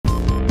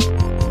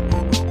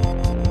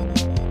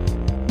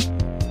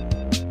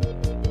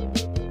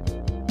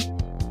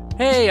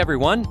Hey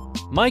everyone,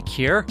 Mike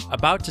here,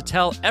 about to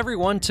tell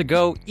everyone to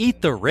go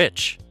eat the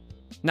rich.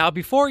 Now,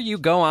 before you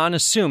go on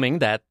assuming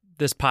that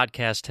this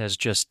podcast has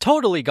just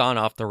totally gone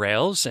off the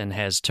rails and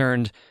has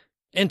turned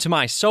into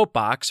my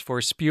soapbox for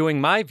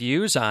spewing my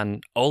views on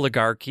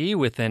oligarchy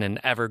within an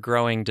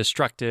ever-growing,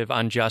 destructive,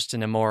 unjust,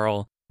 and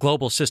immoral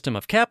global system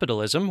of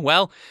capitalism,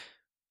 well,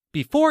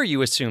 before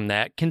you assume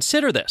that,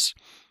 consider this.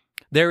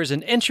 There is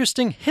an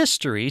interesting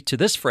history to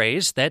this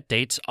phrase that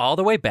dates all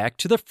the way back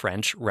to the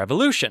French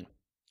Revolution.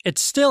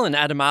 It's still an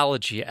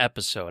etymology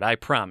episode, I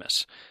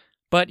promise.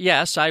 But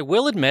yes, I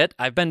will admit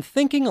I've been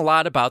thinking a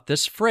lot about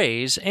this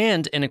phrase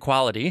and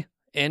inequality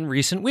in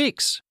recent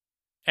weeks.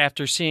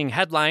 After seeing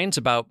headlines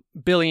about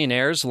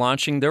billionaires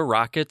launching their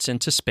rockets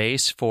into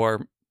space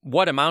for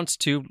what amounts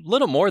to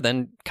little more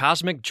than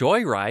cosmic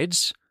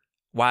joyrides,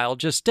 while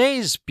just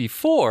days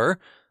before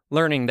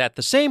learning that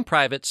the same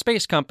private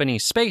space company,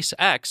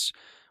 SpaceX,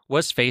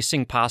 was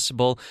facing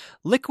possible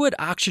liquid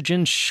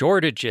oxygen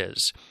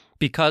shortages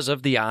because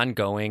of the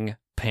ongoing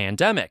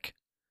pandemic.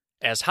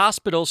 As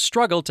hospitals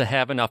struggle to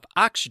have enough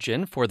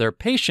oxygen for their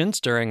patients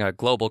during a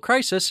global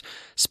crisis,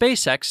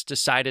 SpaceX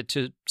decided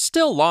to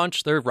still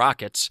launch their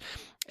rockets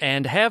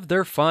and have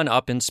their fun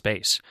up in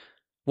space.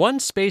 One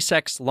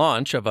SpaceX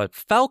launch of a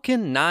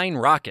Falcon 9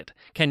 rocket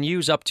can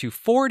use up to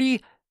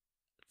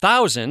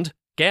 40,000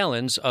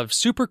 gallons of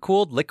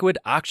supercooled liquid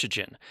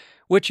oxygen,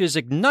 which is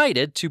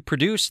ignited to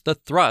produce the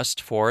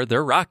thrust for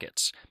their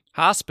rockets.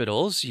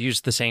 Hospitals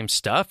use the same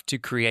stuff to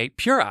create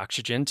pure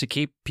oxygen to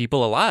keep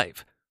people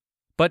alive.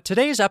 But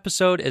today's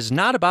episode is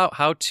not about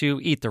how to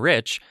eat the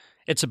rich,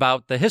 it's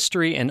about the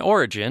history and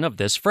origin of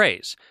this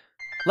phrase.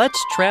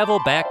 Let's travel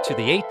back to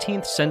the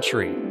 18th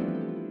century.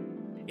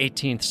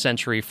 18th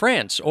century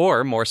France,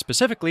 or more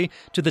specifically,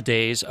 to the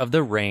days of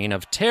the Reign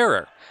of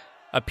Terror,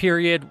 a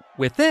period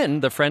within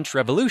the French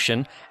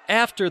Revolution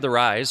after the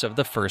rise of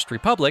the First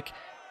Republic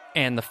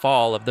and the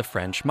fall of the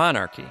French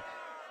monarchy.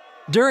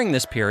 During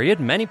this period,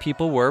 many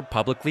people were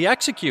publicly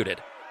executed.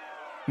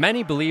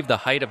 Many believe the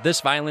height of this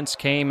violence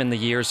came in the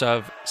years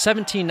of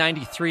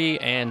 1793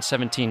 and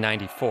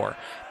 1794.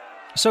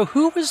 So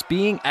who was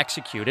being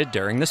executed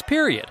during this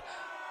period?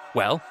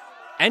 Well,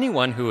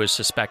 anyone who was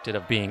suspected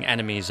of being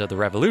enemies of the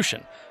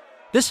revolution.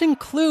 This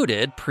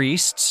included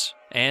priests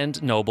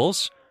and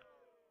nobles.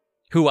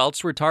 Who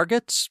else were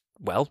targets?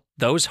 Well,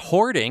 those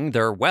hoarding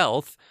their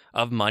wealth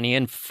of money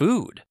and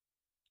food.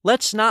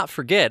 Let's not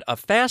forget, a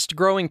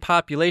fast-growing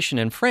population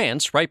in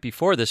France right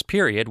before this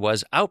period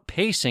was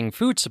outpacing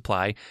food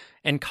supply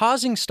and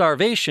causing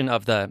starvation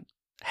of the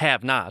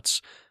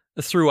have-nots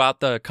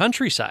throughout the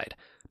countryside,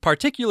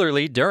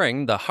 particularly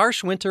during the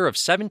harsh winter of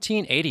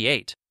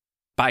 1788.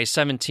 By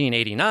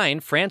 1789,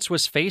 France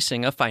was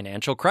facing a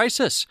financial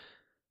crisis.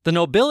 The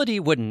nobility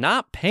would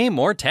not pay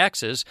more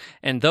taxes,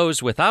 and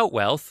those without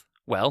wealth,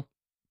 well,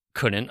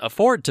 couldn't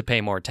afford to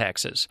pay more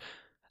taxes.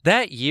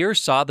 That year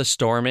saw the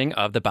storming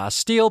of the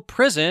Bastille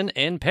prison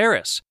in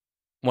Paris,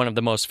 one of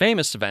the most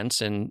famous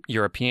events in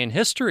European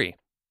history.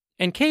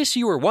 In case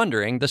you were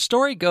wondering, the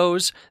story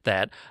goes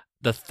that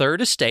the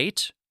Third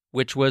Estate,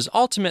 which was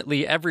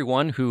ultimately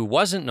everyone who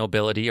wasn't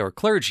nobility or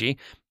clergy,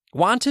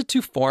 wanted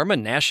to form a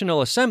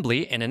national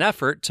assembly in an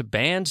effort to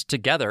band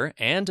together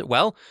and,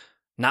 well,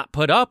 not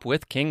put up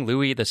with King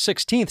Louis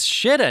XVI's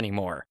shit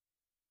anymore.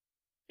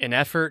 An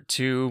effort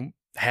to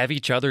have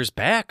each other's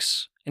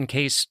backs in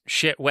case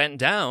shit went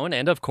down,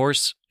 and of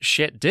course,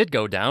 shit did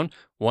go down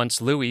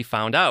once Louis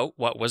found out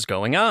what was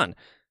going on.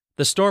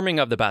 The storming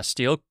of the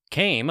Bastille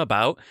came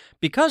about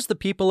because the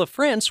people of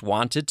France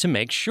wanted to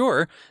make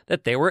sure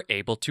that they were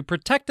able to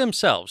protect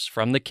themselves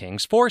from the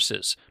king's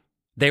forces.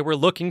 They were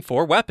looking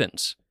for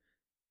weapons.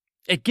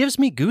 It gives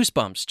me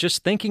goosebumps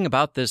just thinking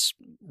about this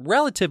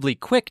relatively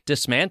quick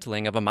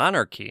dismantling of a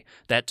monarchy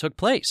that took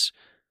place.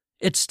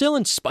 It's still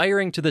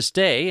inspiring to this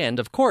day and,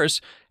 of course,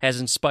 has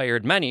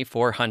inspired many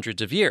for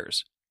hundreds of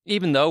years,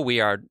 even though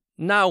we are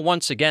now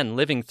once again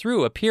living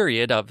through a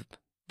period of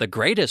the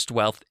greatest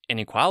wealth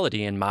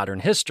inequality in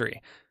modern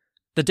history.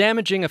 The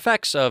damaging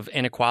effects of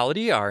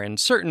inequality are in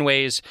certain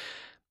ways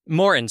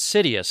more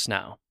insidious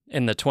now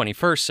in the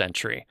 21st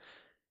century.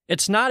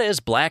 It's not as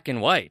black and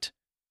white.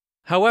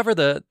 However,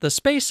 the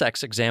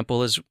SpaceX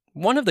example is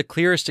one of the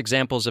clearest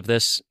examples of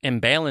this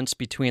imbalance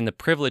between the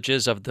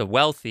privileges of the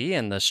wealthy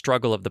and the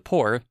struggle of the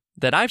poor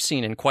that I've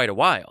seen in quite a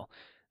while.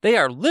 They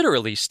are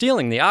literally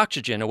stealing the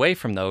oxygen away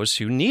from those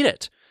who need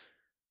it.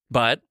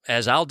 But,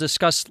 as I'll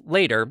discuss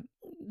later,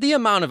 the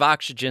amount of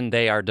oxygen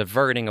they are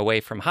diverting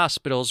away from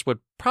hospitals would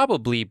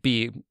probably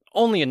be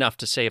only enough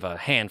to save a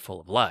handful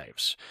of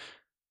lives.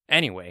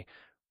 Anyway,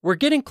 we're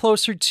getting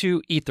closer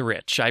to Eat the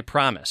Rich, I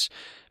promise.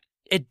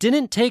 It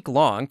didn't take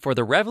long for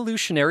the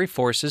revolutionary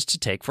forces to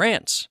take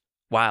France.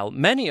 While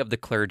many of the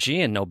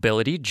clergy and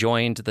nobility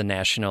joined the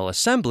National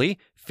Assembly,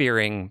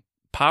 fearing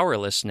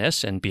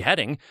powerlessness and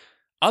beheading,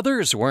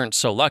 others weren't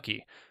so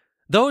lucky.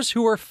 Those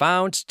who were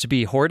found to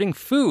be hoarding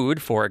food,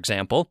 for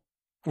example,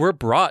 were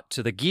brought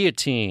to the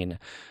guillotine,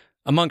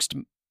 amongst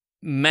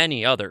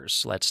many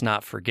others, let's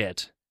not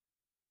forget.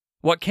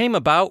 What came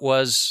about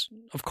was,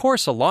 of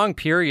course, a long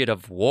period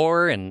of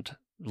war and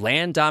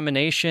land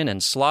domination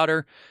and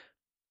slaughter,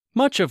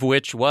 much of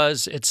which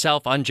was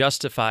itself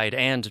unjustified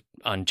and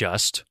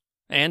unjust,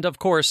 and of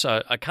course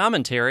a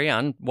commentary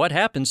on what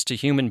happens to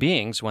human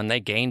beings when they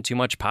gain too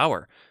much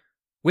power.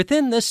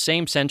 Within this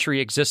same century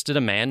existed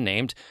a man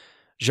named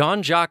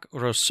Jean-Jacques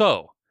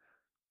Rousseau.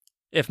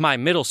 If my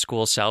middle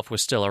school self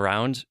was still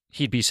around,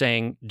 he'd be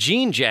saying,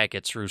 "Jean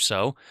jackets,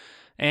 Rousseau,"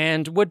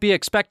 and would be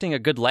expecting a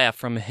good laugh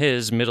from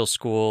his middle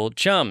school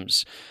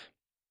chums.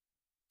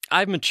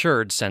 I've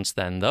matured since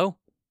then, though,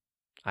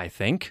 I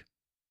think.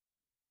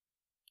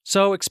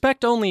 So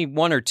expect only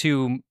one or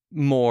two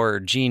more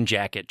jean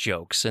jacket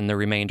jokes in the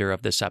remainder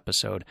of this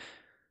episode.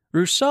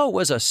 Rousseau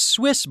was a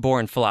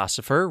Swiss-born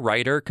philosopher,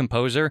 writer,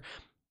 composer,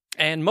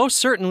 and most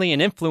certainly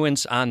an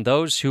influence on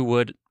those who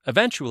would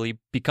eventually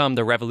become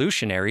the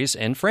revolutionaries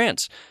in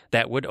France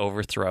that would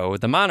overthrow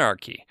the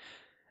monarchy.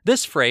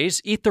 This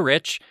phrase, "eat the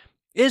rich,"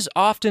 is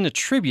often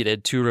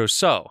attributed to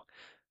Rousseau.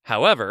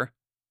 However,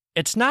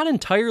 it's not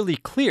entirely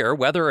clear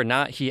whether or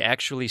not he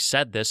actually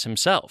said this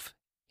himself.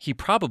 He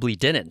probably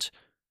didn't.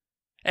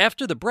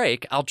 After the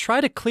break, I'll try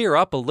to clear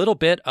up a little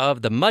bit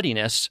of the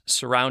muddiness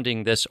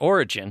surrounding this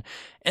origin,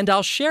 and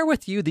I'll share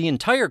with you the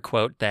entire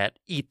quote that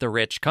 "eat the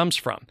rich" comes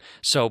from.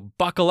 So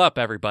buckle up,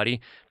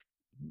 everybody.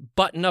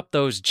 Button up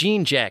those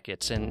jean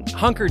jackets and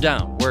hunker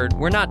down.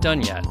 We're not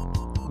done yet.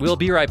 We'll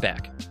be right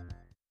back.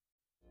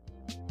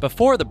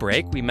 Before the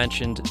break, we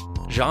mentioned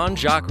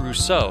Jean-Jacques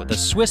Rousseau, the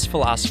Swiss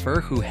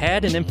philosopher who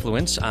had an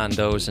influence on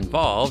those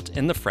involved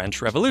in the French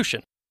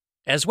Revolution,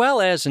 as well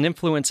as an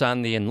influence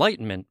on the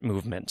Enlightenment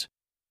movement.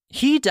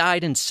 He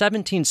died in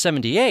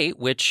 1778,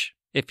 which,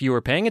 if you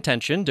were paying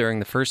attention during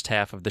the first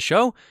half of the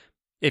show,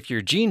 if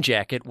your jean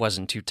jacket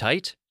wasn't too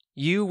tight,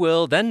 you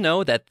will then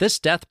know that this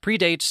death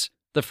predates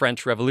the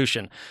French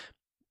Revolution.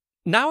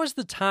 Now is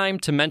the time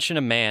to mention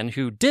a man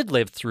who did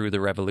live through the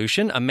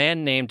Revolution, a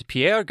man named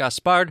Pierre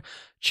Gaspard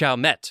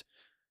Chaumette,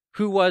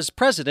 who was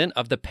president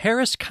of the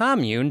Paris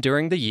Commune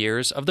during the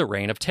years of the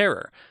Reign of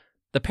Terror.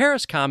 The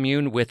Paris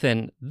Commune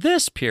within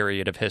this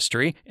period of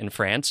history in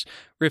France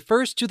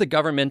refers to the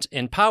government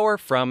in power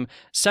from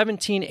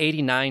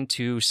 1789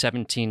 to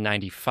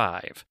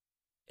 1795.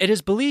 It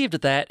is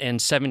believed that in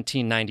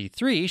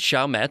 1793,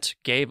 Chaumette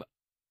gave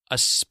a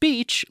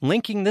speech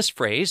linking this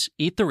phrase,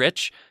 "eat the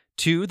rich,"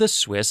 to the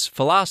Swiss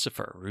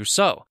philosopher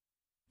Rousseau.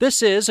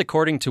 This is,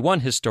 according to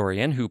one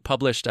historian who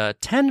published a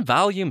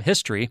 10-volume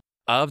history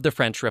of the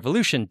French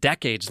Revolution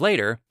decades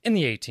later in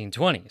the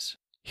 1820s.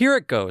 Here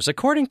it goes.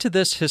 According to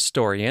this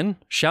historian,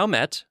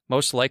 Chaumette,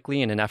 most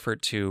likely in an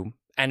effort to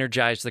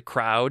energize the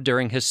crowd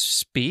during his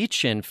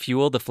speech and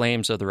fuel the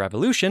flames of the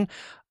revolution,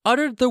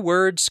 uttered the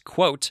words,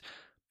 quote,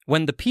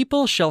 "When the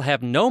people shall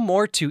have no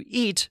more to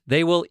eat,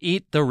 they will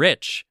eat the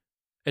rich,"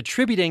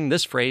 attributing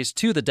this phrase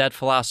to the dead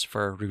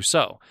philosopher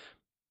Rousseau.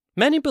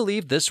 Many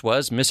believe this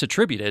was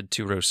misattributed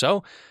to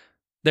Rousseau.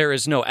 There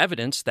is no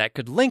evidence that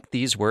could link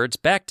these words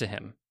back to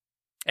him,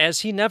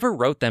 as he never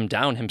wrote them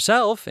down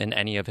himself in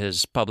any of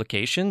his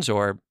publications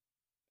or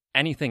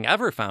anything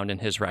ever found in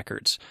his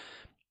records.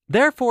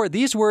 Therefore,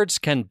 these words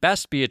can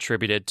best be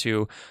attributed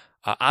to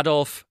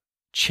Adolphe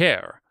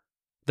Thiers,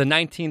 the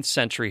 19th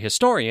century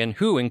historian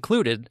who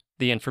included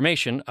the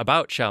information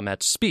about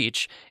Chaumette's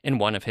speech in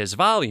one of his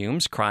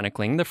volumes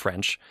chronicling the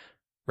French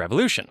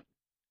Revolution.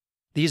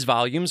 These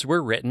volumes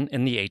were written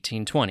in the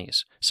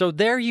 1820s. So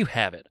there you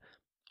have it.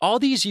 All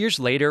these years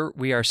later,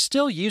 we are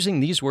still using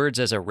these words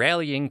as a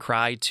rallying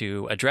cry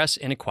to address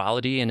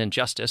inequality and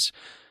injustice.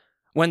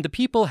 When the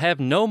people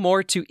have no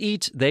more to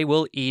eat, they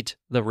will eat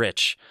the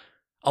rich.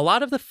 A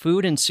lot of the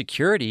food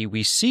insecurity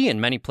we see in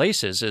many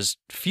places is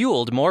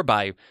fueled more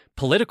by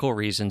political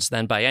reasons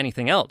than by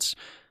anything else.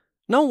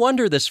 No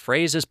wonder this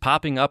phrase is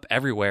popping up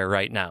everywhere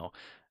right now.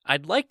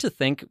 I'd like to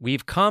think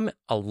we've come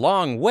a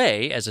long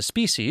way as a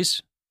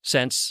species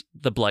since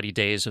the bloody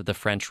days of the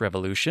French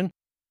Revolution.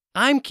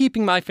 I'm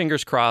keeping my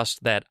fingers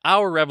crossed that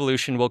our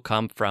revolution will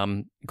come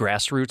from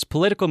grassroots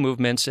political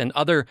movements and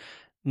other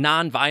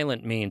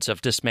nonviolent means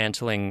of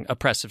dismantling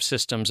oppressive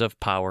systems of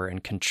power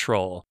and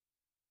control.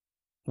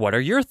 What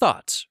are your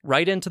thoughts?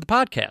 Write into the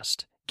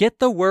podcast. Get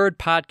the word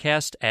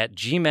podcast at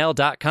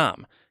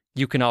gmail.com.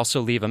 You can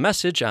also leave a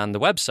message on the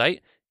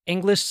website,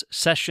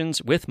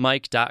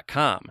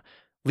 EnglishSessionsWithMike.com.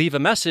 Leave a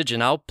message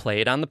and I'll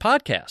play it on the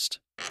podcast.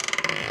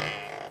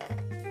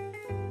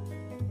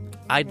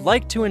 I'd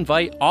like to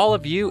invite all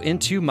of you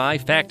into my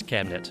fact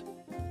cabinet,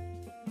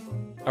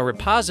 a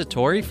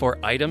repository for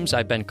items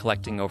I've been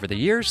collecting over the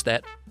years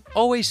that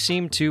always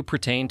seem to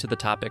pertain to the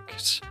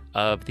topics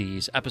of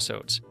these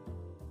episodes.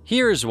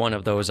 Here's one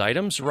of those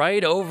items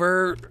right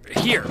over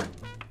here.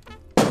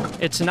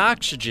 It's an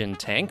oxygen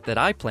tank that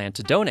I plan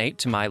to donate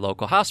to my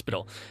local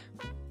hospital.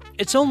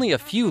 It's only a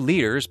few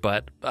liters,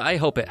 but I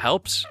hope it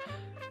helps.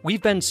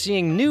 We've been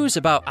seeing news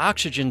about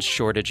oxygen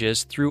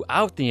shortages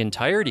throughout the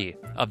entirety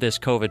of this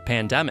COVID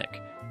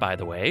pandemic, by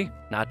the way,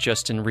 not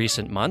just in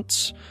recent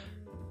months.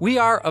 We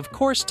are, of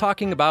course,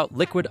 talking about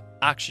liquid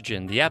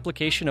oxygen, the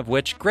application of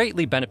which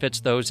greatly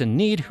benefits those in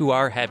need who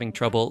are having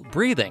trouble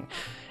breathing,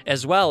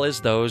 as well as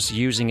those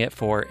using it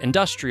for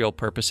industrial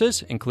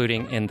purposes,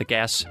 including in the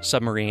gas,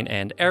 submarine,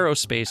 and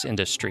aerospace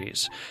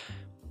industries.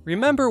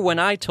 Remember when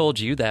I told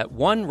you that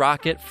one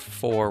rocket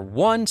for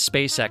one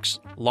SpaceX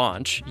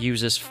launch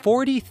uses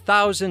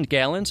 40,000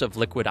 gallons of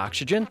liquid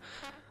oxygen?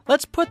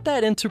 Let's put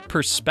that into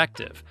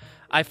perspective.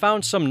 I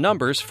found some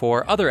numbers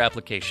for other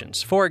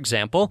applications. For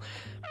example,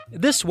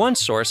 this one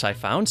source I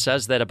found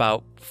says that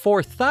about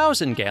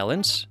 4,000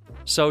 gallons,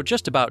 so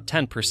just about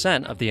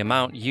 10% of the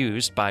amount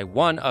used by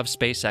one of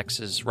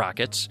SpaceX's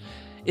rockets,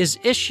 is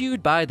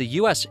issued by the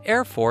U.S.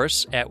 Air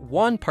Force at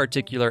one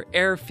particular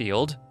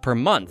airfield per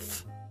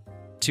month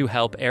to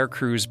help air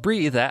crews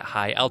breathe at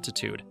high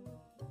altitude.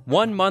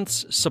 1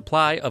 month's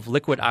supply of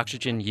liquid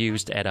oxygen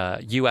used at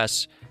a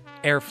U.S.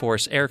 Air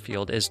Force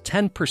airfield is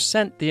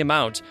 10% the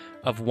amount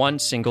of one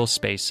single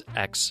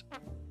SpaceX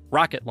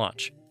rocket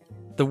launch.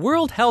 The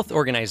World Health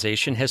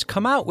Organization has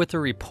come out with a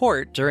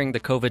report during the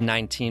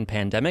COVID-19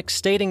 pandemic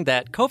stating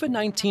that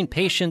COVID-19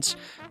 patients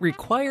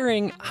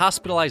requiring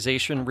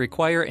hospitalization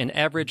require an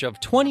average of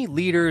 20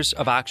 liters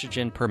of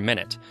oxygen per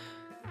minute.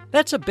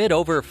 That's a bit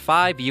over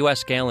 5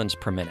 U.S. gallons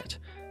per minute,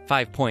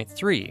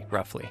 5.3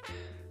 roughly.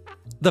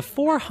 The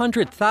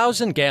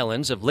 400,000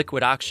 gallons of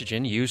liquid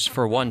oxygen used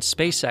for one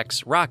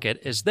SpaceX rocket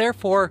is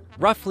therefore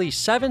roughly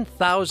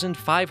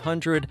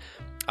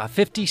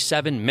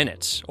 7,557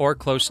 minutes, or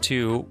close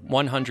to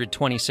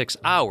 126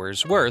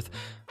 hours worth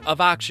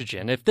of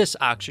oxygen if this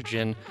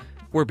oxygen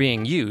were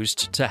being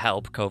used to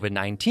help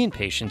COVID-19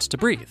 patients to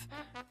breathe.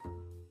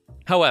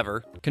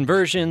 However,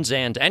 conversions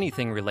and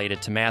anything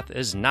related to math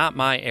is not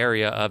my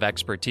area of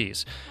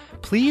expertise.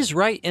 Please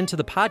write into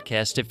the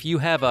podcast if you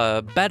have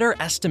a better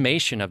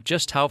estimation of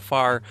just how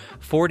far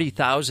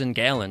 40,000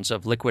 gallons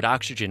of liquid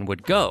oxygen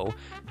would go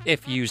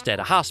if used at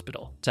a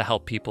hospital to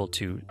help people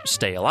to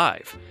stay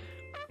alive.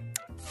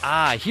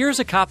 Here's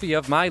a copy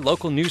of my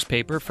local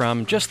newspaper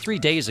from just 3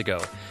 days ago.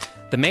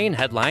 The main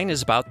headline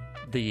is about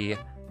the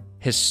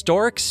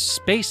historic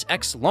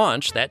SpaceX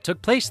launch that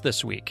took place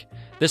this week.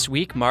 This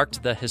week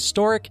marked the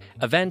historic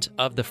event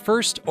of the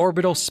first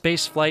orbital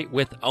spaceflight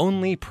with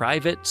only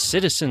private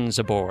citizens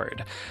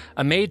aboard,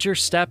 a major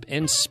step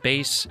in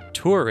space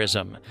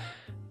tourism,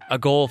 a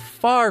goal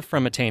far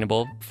from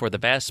attainable for the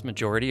vast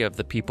majority of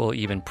the people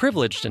even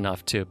privileged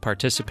enough to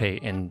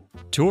participate in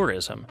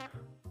tourism.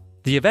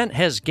 The event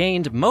has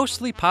gained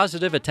mostly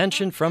positive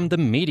attention from the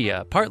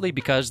media, partly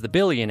because the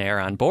billionaire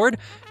on board,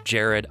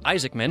 Jared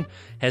Isaacman,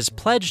 has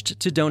pledged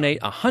to donate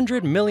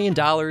 $100 million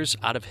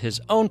out of his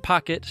own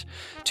pocket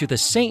to the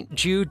St.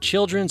 Jude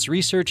Children's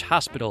Research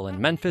Hospital in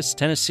Memphis,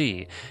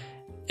 Tennessee.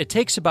 It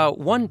takes about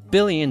 $1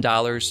 billion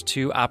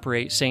to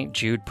operate St.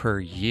 Jude per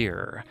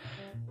year.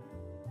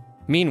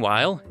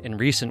 Meanwhile, in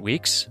recent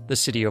weeks, the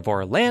city of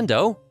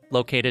Orlando,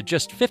 located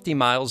just 50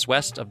 miles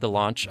west of the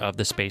launch of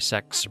the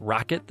SpaceX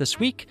rocket this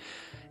week,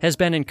 has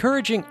been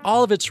encouraging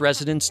all of its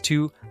residents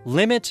to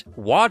limit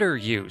water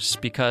use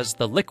because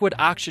the liquid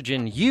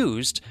oxygen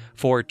used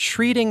for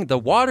treating the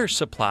water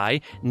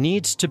supply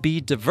needs to be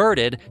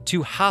diverted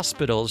to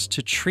hospitals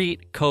to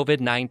treat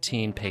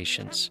COVID-19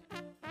 patients.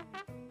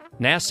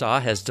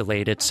 NASA has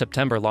delayed its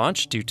September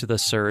launch due to the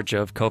surge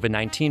of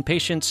COVID-19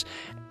 patients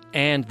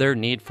and their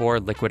need for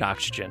liquid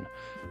oxygen.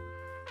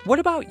 What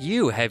about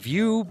you? Have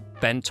you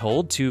been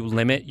told to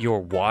limit your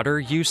water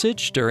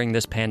usage during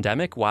this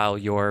pandemic while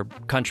your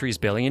country's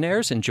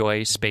billionaires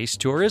enjoy space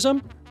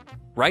tourism?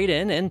 Write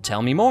in and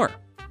tell me more.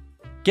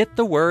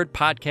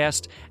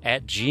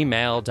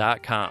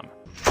 getthewordpodcast@gmail.com.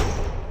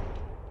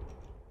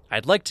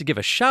 I'd like to give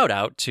a shout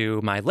out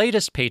to my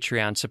latest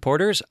Patreon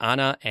supporters,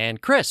 Anna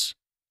and Chris.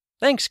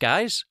 Thanks,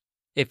 guys.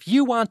 If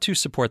you want to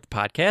support the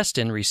podcast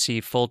and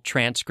receive full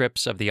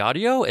transcripts of the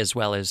audio as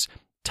well as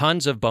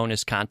tons of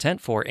bonus content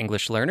for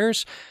English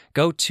learners,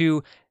 go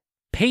to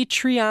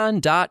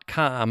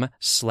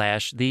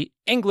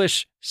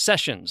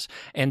patreon.com/theenglishsessions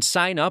and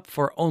sign up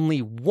for only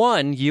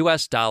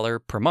 $1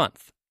 per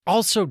month.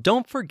 Also,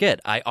 don't forget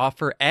I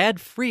offer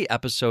ad-free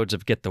episodes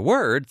of Get the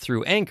Word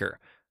through Anchor,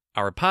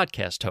 our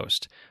podcast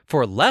host,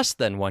 for less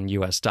than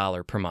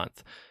 $1 per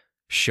month.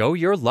 Show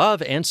your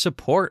love and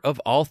support of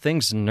all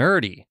things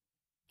nerdy.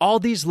 All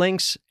these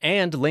links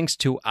and links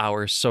to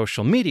our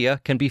social media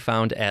can be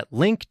found at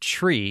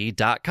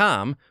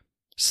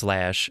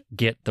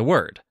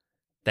linktree.com/gettheword.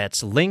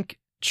 That's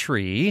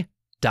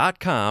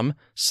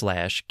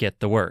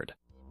linktree.com/gettheword.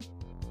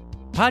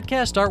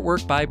 Podcast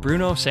artwork by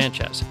Bruno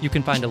Sanchez. You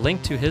can find a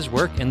link to his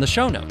work in the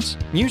show notes.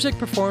 Music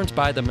performed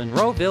by the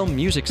Monroeville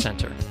Music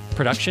Center.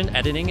 Production,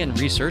 editing, and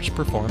research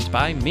performed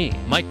by me,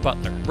 Mike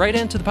Butler. Write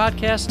into the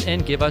podcast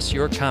and give us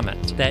your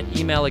comment. That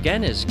email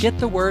again is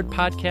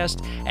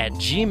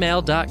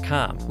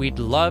getthewordpodcast@gmail.com. We'd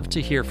love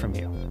to hear from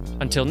you.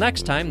 Until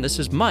next time, this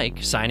is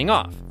Mike signing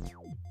off.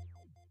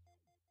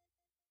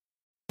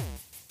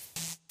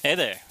 Hey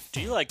there.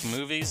 Do you like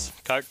movies,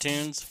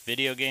 cartoons,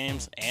 video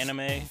games,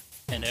 anime,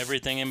 and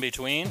everything in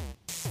between?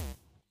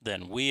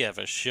 Then we have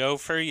a show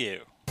for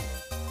you.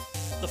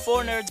 the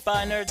Four Nerds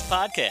by Nerds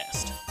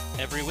podcast.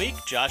 Every week,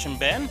 Josh and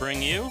Ben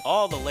bring you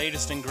all the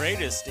latest and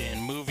greatest in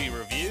movie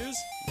reviews,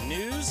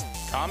 news,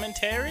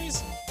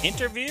 commentaries,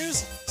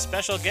 interviews,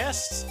 special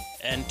guests,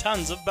 and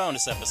tons of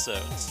bonus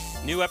episodes.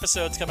 New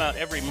episodes come out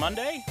every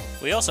Monday.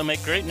 We also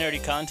make great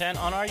nerdy content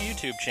on our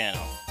YouTube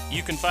channel.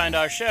 You can find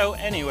our show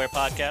anywhere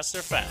podcasts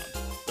are found.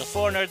 The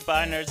Four Nerds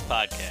by Nerds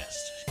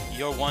podcast.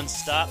 Your one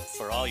stop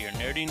for all your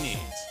nerdy needs.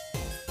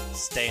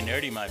 Stay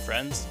nerdy, my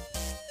friends.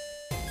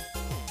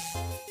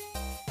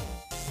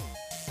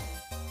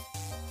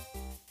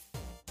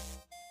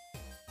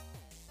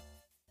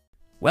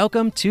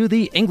 Welcome to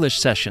the English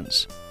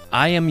Sessions.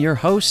 I am your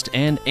host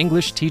and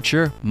English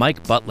teacher,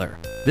 Mike Butler.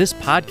 This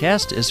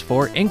podcast is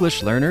for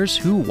English learners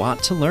who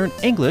want to learn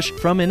English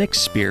from an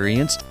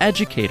experienced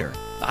educator.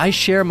 I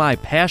share my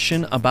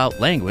passion about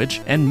language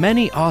and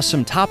many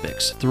awesome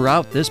topics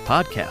throughout this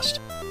podcast.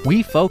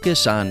 We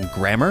focus on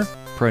grammar,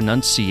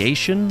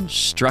 pronunciation,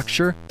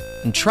 structure,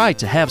 and try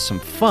to have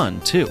some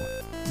fun too.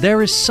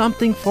 There is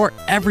something for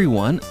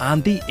everyone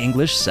on the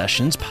English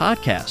Sessions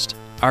podcast.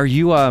 Are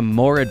you a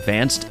more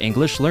advanced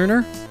English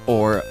learner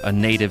or a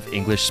native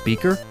English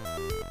speaker?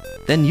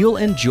 Then you'll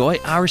enjoy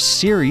our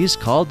series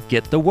called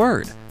Get the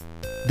Word.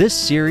 This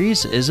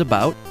series is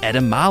about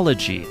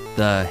etymology,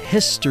 the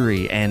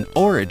history and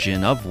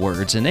origin of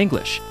words in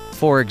English.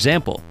 For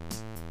example,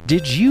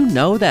 did you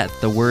know that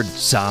the word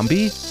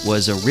zombie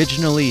was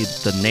originally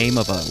the name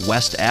of a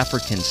West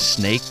African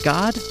snake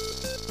god?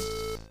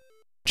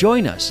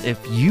 Join us if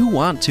you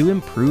want to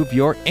improve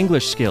your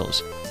English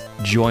skills.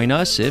 Join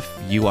us if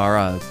you are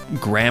a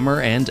grammar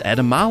and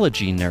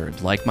etymology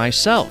nerd like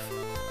myself.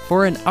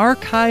 For an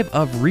archive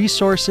of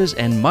resources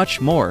and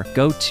much more,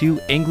 go to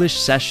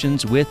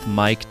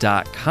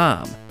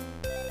EnglishSessionsWithMike.com.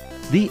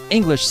 The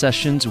English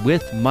Sessions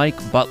with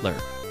Mike Butler,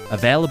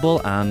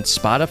 available on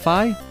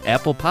Spotify,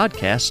 Apple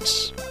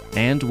Podcasts,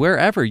 and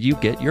wherever you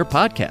get your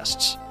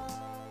podcasts.